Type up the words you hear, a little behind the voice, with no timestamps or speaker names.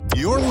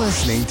You're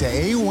listening to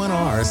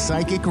A1R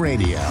Psychic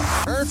Radio,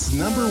 Earth's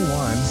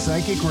 #1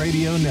 psychic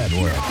radio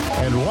network,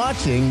 and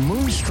watching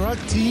Moonstruck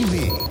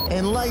TV,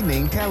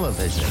 Enlightening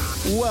Television.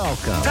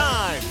 Welcome.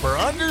 Time for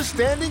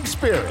Understanding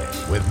Spirit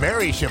with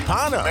Mary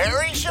Shapano.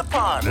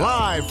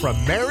 Live from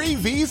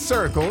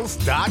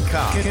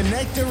MaryVCircles.com.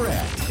 Connect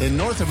direct. In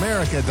North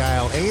America,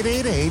 dial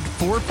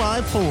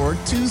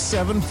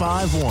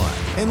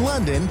 888-454-2751. In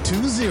London,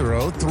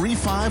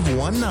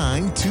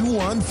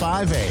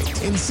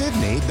 20-3519-2158. In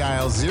Sydney,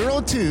 dial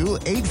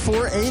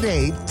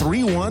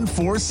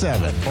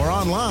 02-8488-3147. Or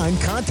online,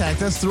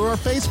 contact us through our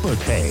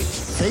Facebook page,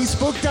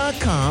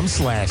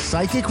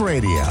 facebook.com/psychic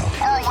radio.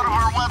 Or one of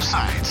our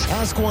websites,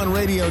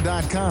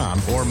 askoneradio.com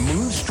or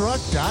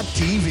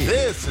moonstruck.tv.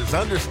 This is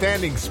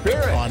Understanding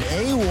Spirit on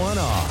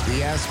A1R,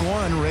 the Ask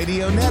One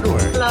Radio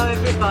Network. Hello,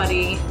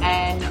 everybody,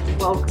 and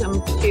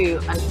welcome to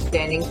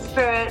Understanding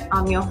Spirit.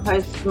 I'm your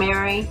host,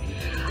 Mary.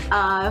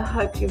 I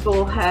hope you've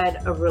all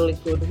had a really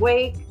good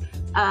week.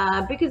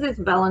 Because it's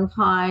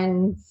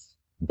Valentine's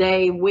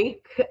Day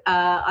week,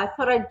 I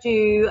thought I'd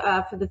do,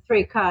 for the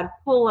 3-card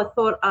pull, I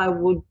thought I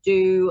would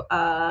do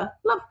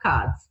love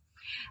cards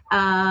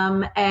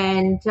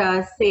and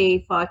see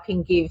if I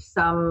can give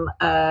some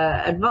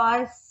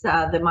advice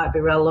that might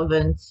be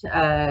relevant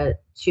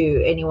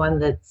to anyone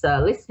that's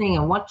listening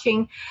and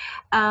watching.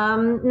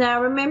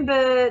 Now,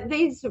 remember,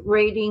 these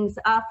readings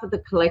are for the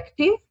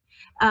collective.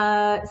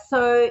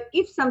 So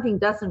if something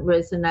doesn't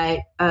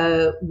resonate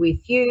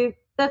with you,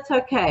 that's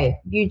okay.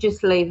 You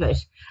just leave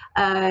it.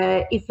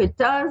 If it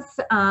does,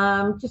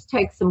 just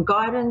take some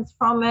guidance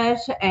from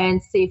it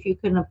and see if you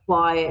can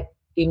apply it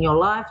in your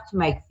life to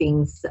make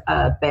things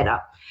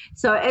better.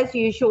 So as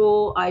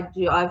usual, I've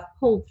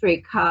pulled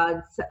 3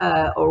 cards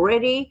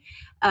already.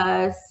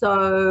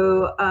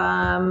 So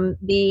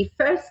the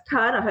first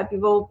card, I hope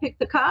you've all picked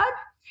the card.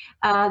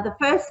 The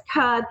first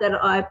card that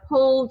I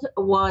pulled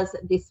was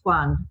this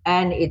one,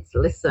 and it's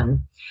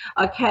listen.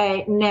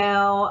 Okay,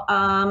 now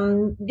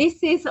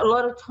this is a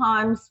lot of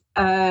times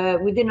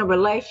within a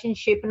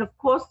relationship, and of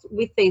course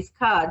with these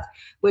cards,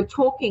 we're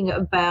talking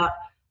about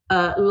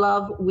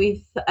love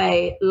with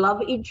a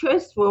love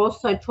interest. We're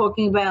also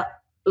talking about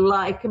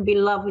it can be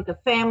love with a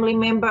family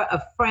member,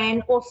 a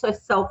friend, also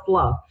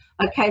self-love.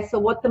 Okay, so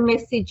what the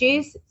message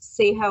is,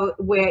 see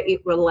where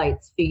it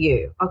relates for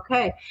you.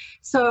 Okay,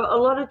 so a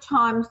lot of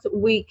times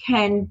we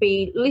can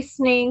be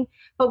listening,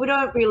 but we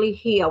don't really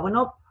hear. We're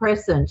not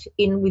present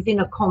within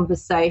a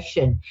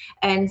conversation.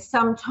 And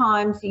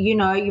sometimes, you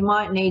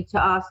might need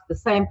to ask the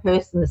same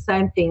person the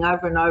same thing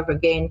over and over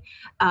again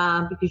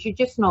because you're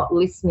just not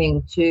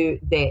listening to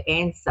their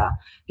answer.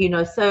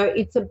 So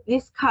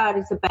this card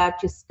is about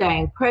just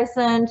staying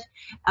present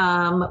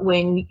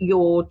when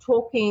you're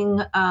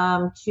talking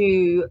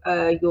to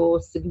your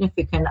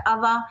significant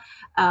other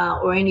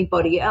or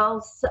anybody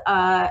else,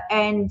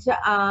 and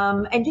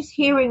just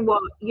hearing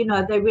what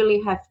they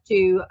really have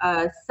to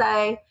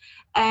say,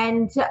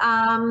 and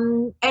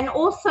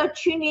also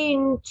tune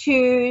in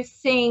to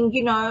seeing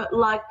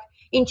like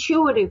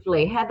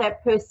intuitively how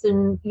that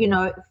person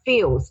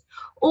feels.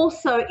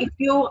 Also, if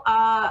you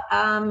are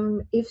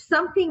if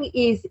something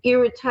is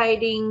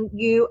irritating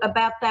you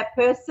about that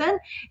person,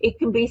 it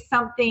can be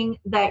something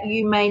that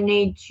you may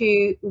need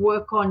to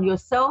work on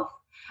yourself.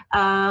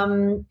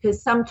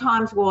 Because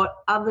sometimes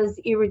what others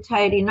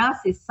irritate in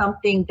us is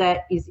something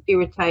that is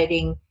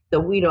irritating that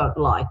we don't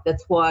like.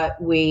 That's why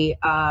we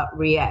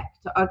react.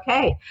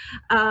 Okay.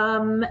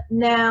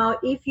 Now,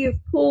 if you've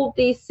pulled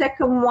the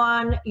second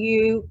one,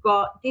 you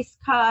got this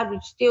card,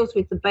 which deals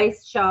with the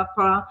base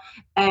chakra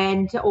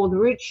or the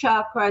root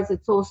chakra, as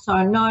it's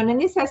also known. And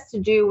this has to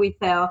do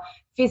with our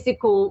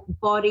physical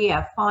body,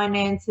 our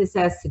finances,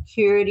 our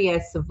security, our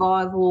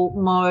survival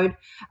mode.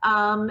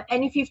 And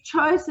if you've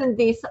chosen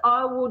this,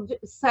 I would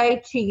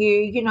say to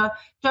you,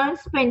 don't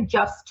spend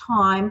just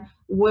time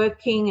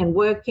working and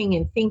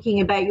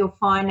thinking about your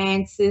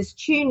finances.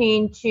 Tune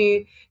in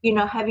to,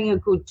 having a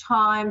good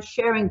time,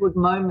 sharing good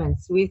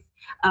moments with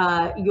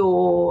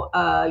your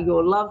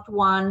loved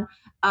one,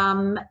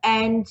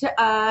 and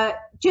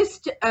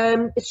just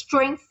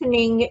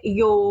strengthening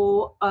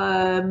your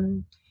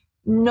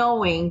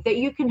knowing that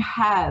you can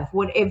have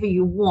whatever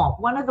you want.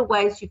 One of the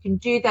ways you can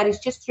do that is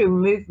just through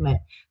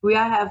movement. We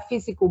all have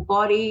physical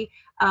body,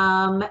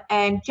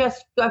 and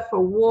just go for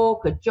a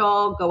walk, a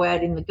jog, go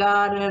out in the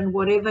garden,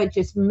 whatever.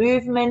 Just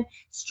movement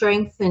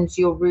strengthens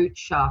your root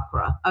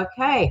chakra.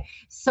 Okay,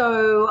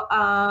 so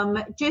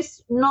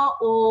just not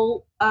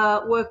all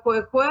work.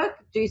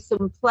 Do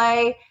some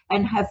play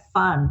and have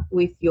fun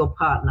with your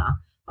partner.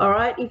 All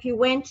right, if you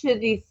went to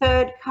the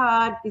third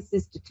card, this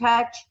is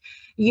detached.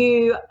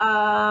 You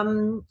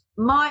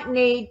might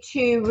need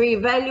to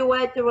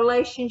reevaluate the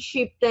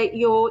relationship that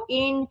you're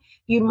in.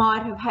 You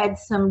might have had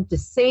some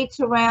deceit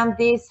around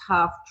this,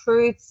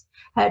 half-truths.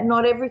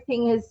 Not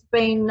everything has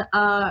been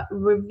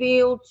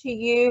revealed to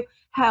you.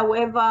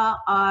 However,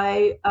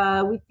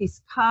 with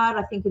this card,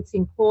 I think it's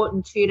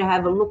important to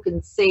have a look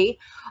and see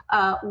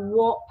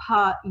what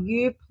part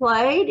you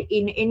played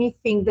in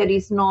anything that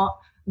is not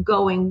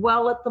going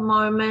well at the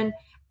moment,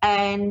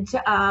 and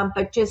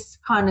but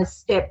just kind of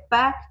step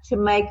back to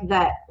make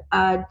that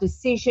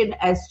decision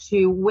as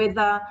to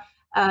whether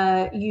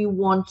you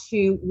want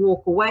to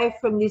walk away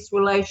from this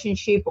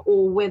relationship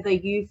or whether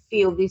you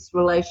feel this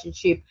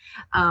relationship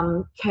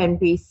can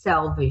be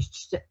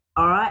salvaged.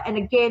 All right. And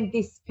again,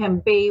 this can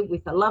be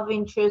with a love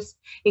interest.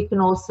 It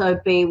can also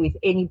be with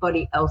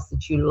anybody else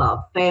that you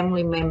love,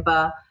 family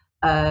member,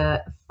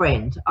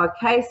 friend.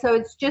 Okay. So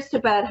it's just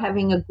about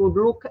having a good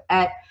look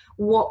at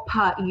what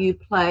part you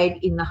played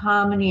in the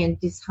harmony and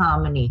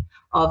disharmony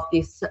of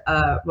this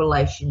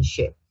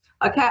relationship.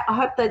 Okay. I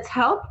hope that's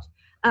helped.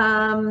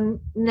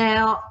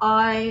 Now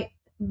I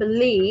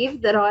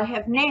believe that I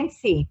have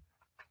Nancy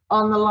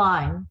on the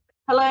line.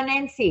 Hello,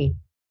 Nancy.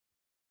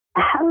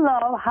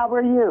 Hello, how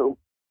are you?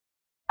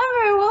 I'm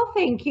very well,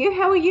 thank you.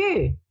 How are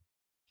you?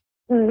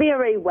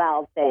 Very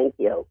well, thank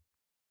you.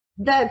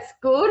 That's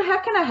good. How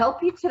can I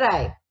help you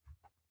today?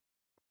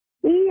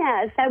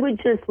 Yes, I would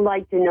just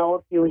like to know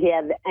if you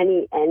have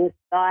any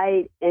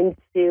insight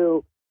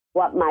into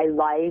what my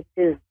life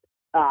is,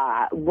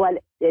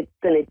 what it's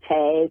going to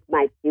take,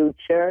 my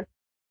future,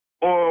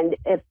 and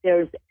if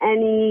there's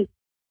anything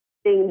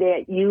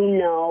that you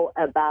know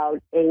about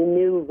a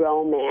new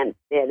romance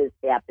that is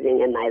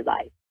happening in my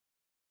life.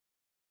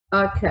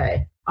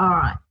 Okay. All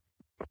right.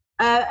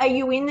 Are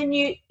you in the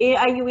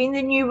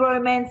new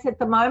romance at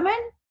the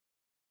moment?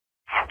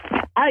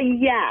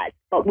 Yes,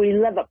 but we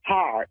live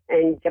apart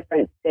in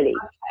different cities.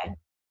 Okay.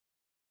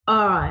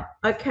 All right.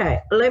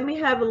 Okay. Let me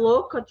have a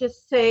look. I'll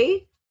just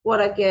see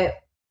what I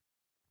get.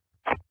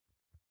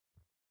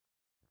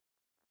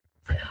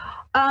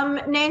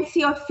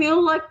 Nancy, I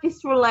feel like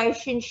this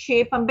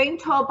relationship, I'm being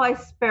told by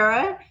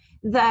Spirit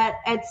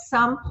that at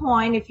some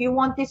point, if you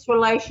want this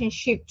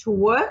relationship to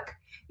work,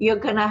 you're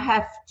going to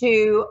have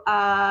to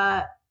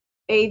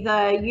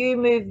either you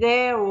move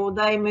there or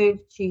they move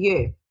to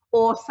you,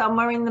 or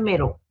somewhere in the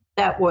middle.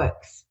 That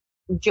works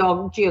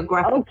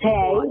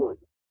geographically.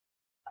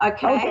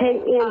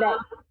 Okay.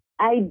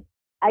 And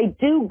I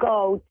do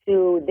go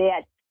to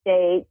that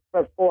state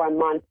for 4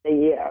 months a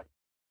year.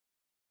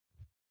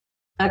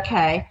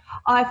 Okay.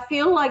 I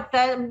feel like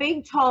that I'm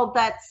being told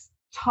that's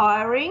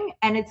tiring,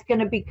 and it's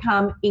going to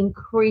become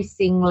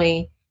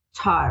increasingly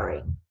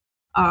tiring.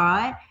 All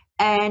right.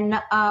 And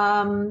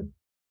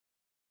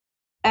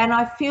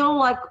I feel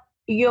like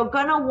you're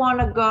going to want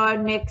to go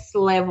next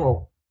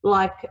level,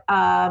 like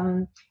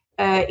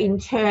in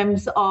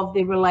terms of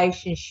the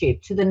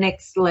relationship, to the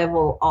next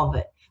level of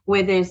it,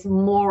 where there's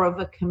more of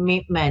a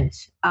commitment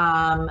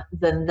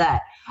than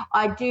that.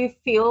 I do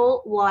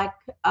feel like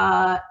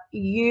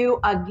you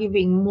are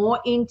giving more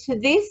into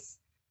this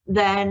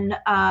than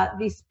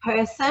this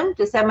person.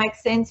 Does that make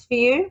sense for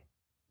you?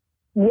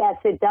 Yes,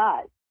 it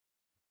does.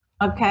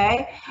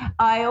 Okay.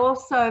 I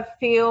also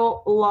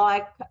feel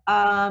like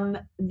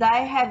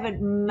they haven't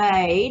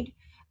made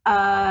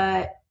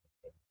the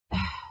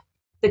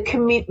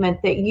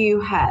commitment that you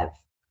have.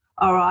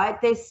 All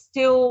right. They're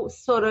still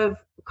sort of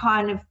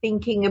kind of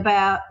thinking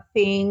about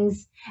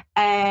things,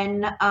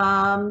 and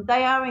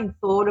they are in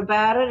thought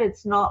about it.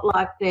 It's not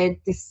like they're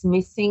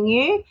dismissing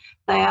you.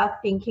 They are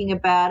thinking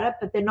about it,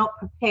 but they're not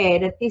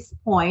prepared at this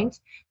point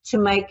to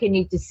make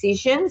any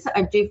decisions.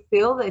 I do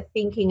feel they're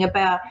thinking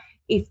about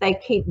if they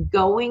keep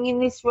going in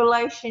this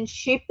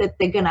relationship, that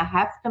they're going to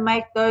have to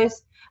make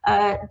those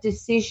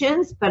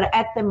decisions. But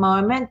at the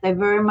moment, they're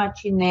very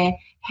much in their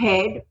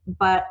head,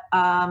 but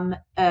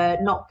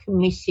not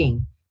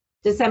committing.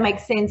 Does that make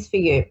sense for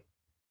you?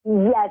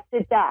 Yes,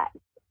 it does.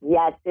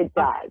 Yes, it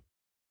does.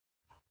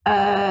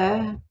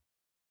 I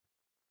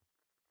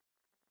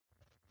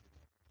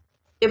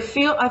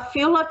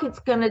feel like it's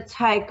going to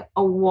take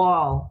a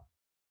while.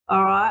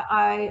 All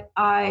right.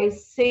 I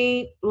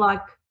see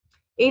like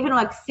even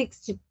like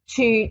 6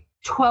 to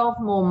 12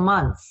 more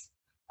months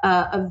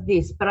of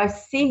this, but I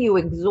see you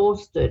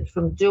exhausted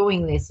from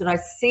doing this, and I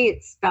see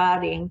it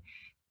starting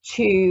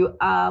to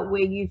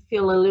where you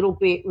feel a little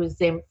bit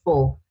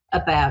resentful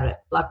about it.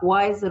 Like,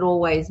 why is it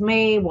always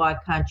me? Why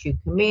can't you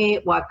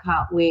commit? Why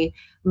can't we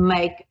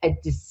make a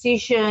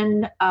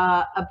decision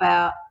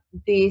about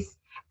this?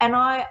 And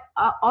I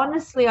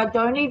honestly, I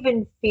don't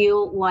even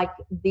feel like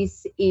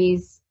this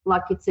is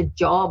like it's a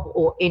job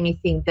or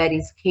anything that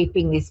is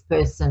keeping this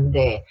person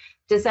there.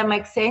 Does that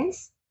make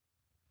sense?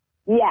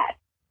 Yes.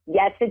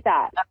 Yes, it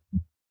does.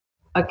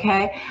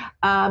 Okay.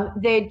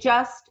 They're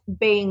just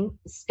being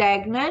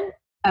stagnant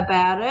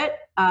about it.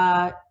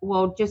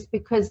 Well, just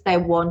because they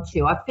want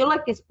to. I feel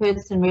like this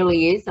person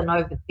really is an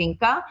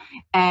overthinker,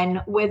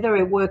 and whether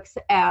it works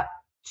out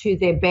to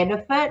their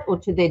benefit or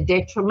to their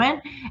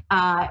detriment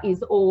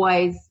is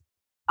always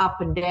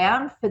up and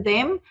down for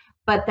them.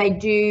 But they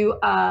do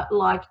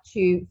like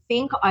to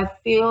think. I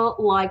feel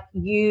like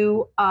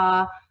you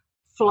are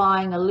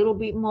flying a little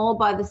bit more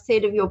by the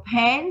seat of your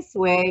pants,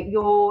 where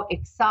you're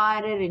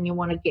excited and you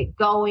want to get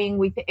going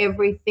with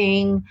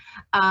everything.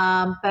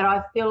 But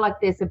I feel like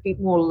there's a bit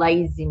more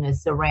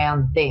laziness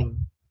around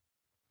them.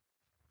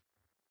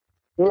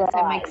 Does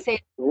that make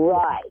sense?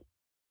 Right.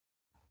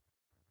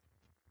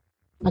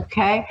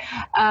 Okay.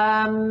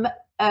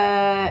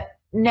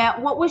 Now,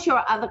 what was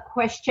your other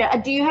question?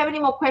 Do you have any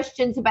more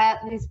questions about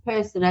this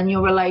person and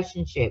your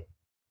relationship?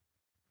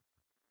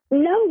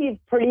 No,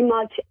 you've pretty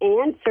much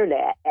answered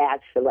it,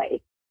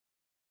 actually.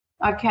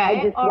 Okay.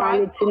 I just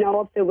wanted to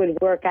know if it would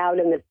work out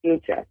in the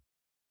future.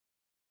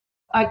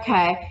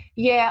 Okay.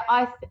 Yeah,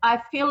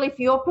 I feel if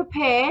you're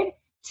prepared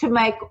to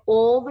make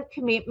all the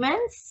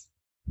commitments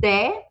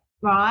there,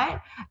 right,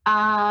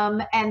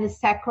 and the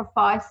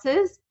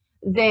sacrifices,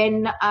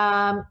 then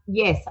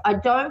yes, I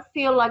don't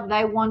feel like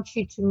they want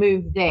you to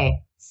move there.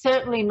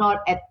 Certainly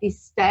not at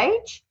this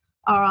stage,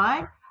 all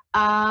right?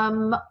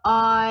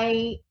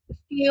 I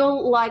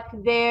feel like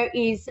there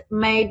is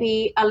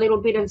maybe a little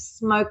bit of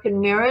smoke and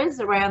mirrors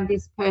around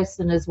this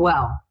person as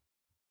well.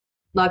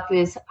 Like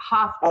there's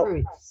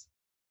half-truths.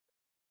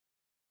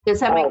 Does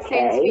that make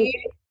sense for you?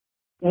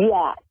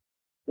 Yes,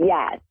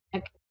 yes.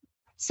 Okay.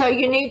 So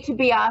you need to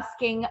be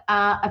asking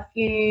a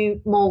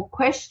few more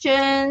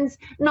questions,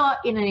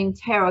 not in an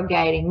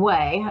interrogating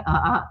way,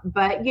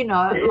 but, you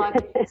know, like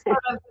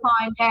sort of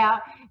find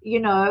out,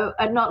 you know,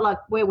 not like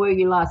where were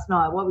you last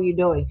night, what were you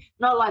doing?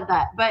 Not like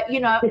that, but,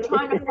 you know,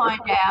 trying to find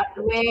out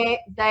where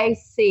they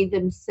see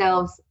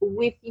themselves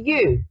with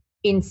you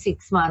in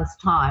 6 months'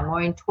 time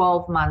or in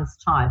 12 months'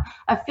 time.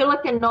 I feel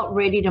like they're not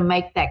ready to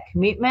make that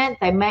commitment.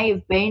 They may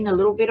have been a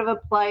little bit of a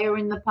player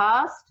in the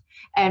past,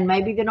 and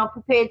maybe they're not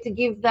prepared to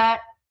give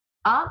that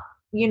up.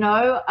 You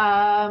know,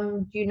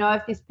 do you know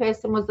if this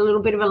person was a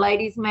little bit of a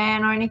ladies'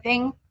 man or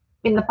anything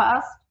in the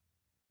past?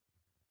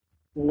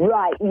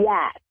 Right,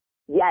 yes.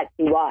 Yes,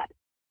 he was.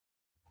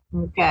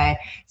 Okay,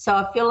 so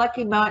I feel like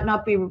he might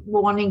not be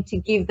wanting to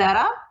give that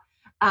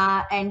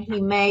up, and he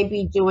may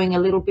be doing a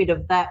little bit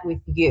of that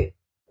with you.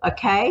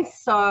 Okay,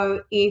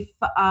 so if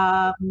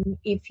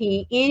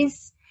he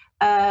is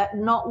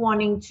not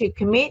wanting to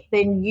commit,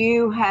 then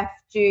you have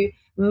to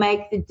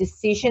make the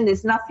decision.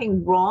 There's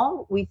nothing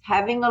wrong with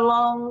having a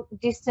long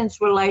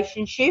distance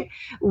relationship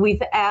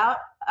without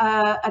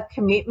a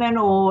commitment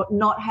or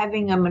not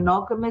having a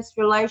monogamous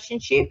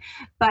relationship,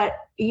 but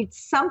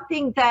it's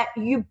something that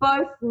you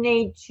both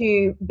need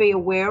to be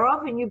aware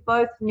of, and you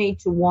both need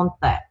to want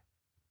that.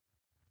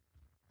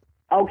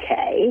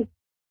 Okay.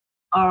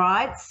 All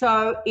right.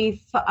 So if,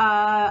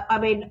 I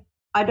mean,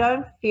 I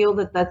don't feel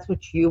that that's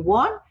what you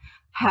want.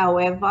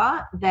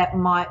 However, that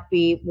might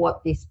be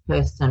what this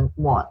person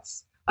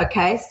wants.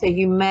 Okay. So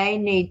you may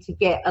need to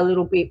get a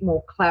little bit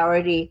more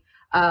clarity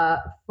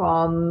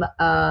from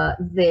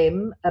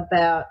them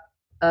about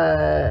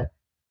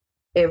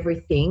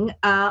everything.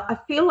 I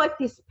feel like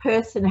this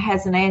person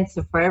has an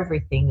answer for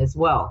everything as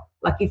well.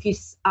 Like if you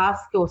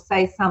ask or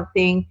say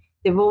something,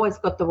 they've always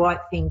got the right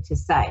thing to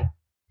say.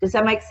 Does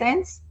that make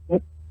sense?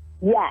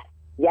 Yes.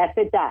 Yes,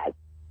 it does.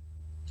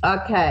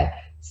 Okay.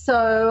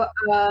 So,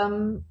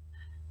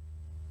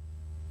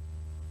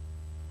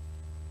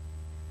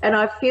 and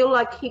I feel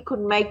like he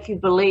could make you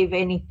believe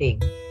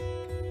anything.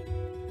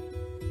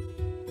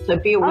 So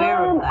be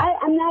aware of that.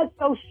 I'm not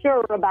so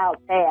sure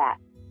about that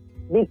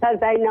because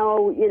I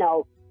know, you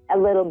know, a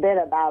little bit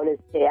about his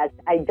past.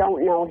 I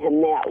don't know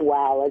him that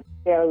well. It's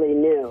fairly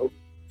new.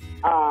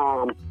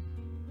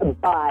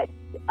 But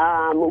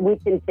we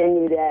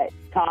continue to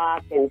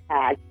talk and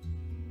text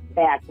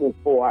back and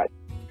forth.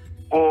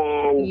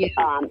 And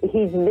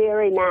he's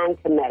very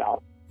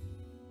non-committal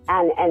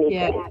on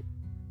anything.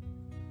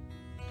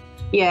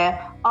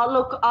 Yeah. Oh,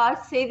 look, I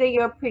see that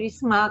you're a pretty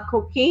smart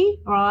cookie,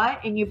 right?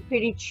 And you're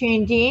pretty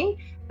tuned in,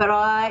 but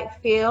I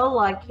don't feel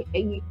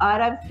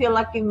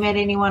like you've met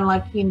anyone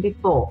like him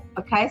before.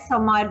 Okay. So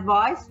my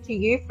advice to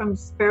you from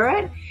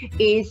Spirit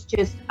is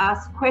just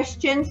ask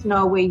questions,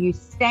 know where you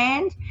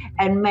stand,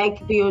 and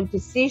make your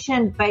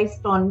decision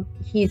based on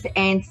his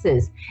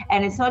answers.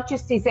 And it's not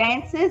just his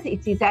answers,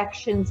 it's his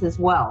actions as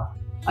well.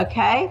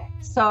 Okay.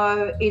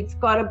 So it's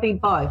got to be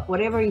both.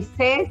 Whatever he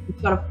says,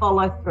 it's got to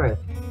follow through.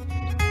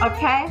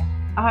 Okay,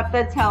 I hope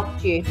that's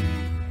helped you.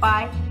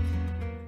 Bye.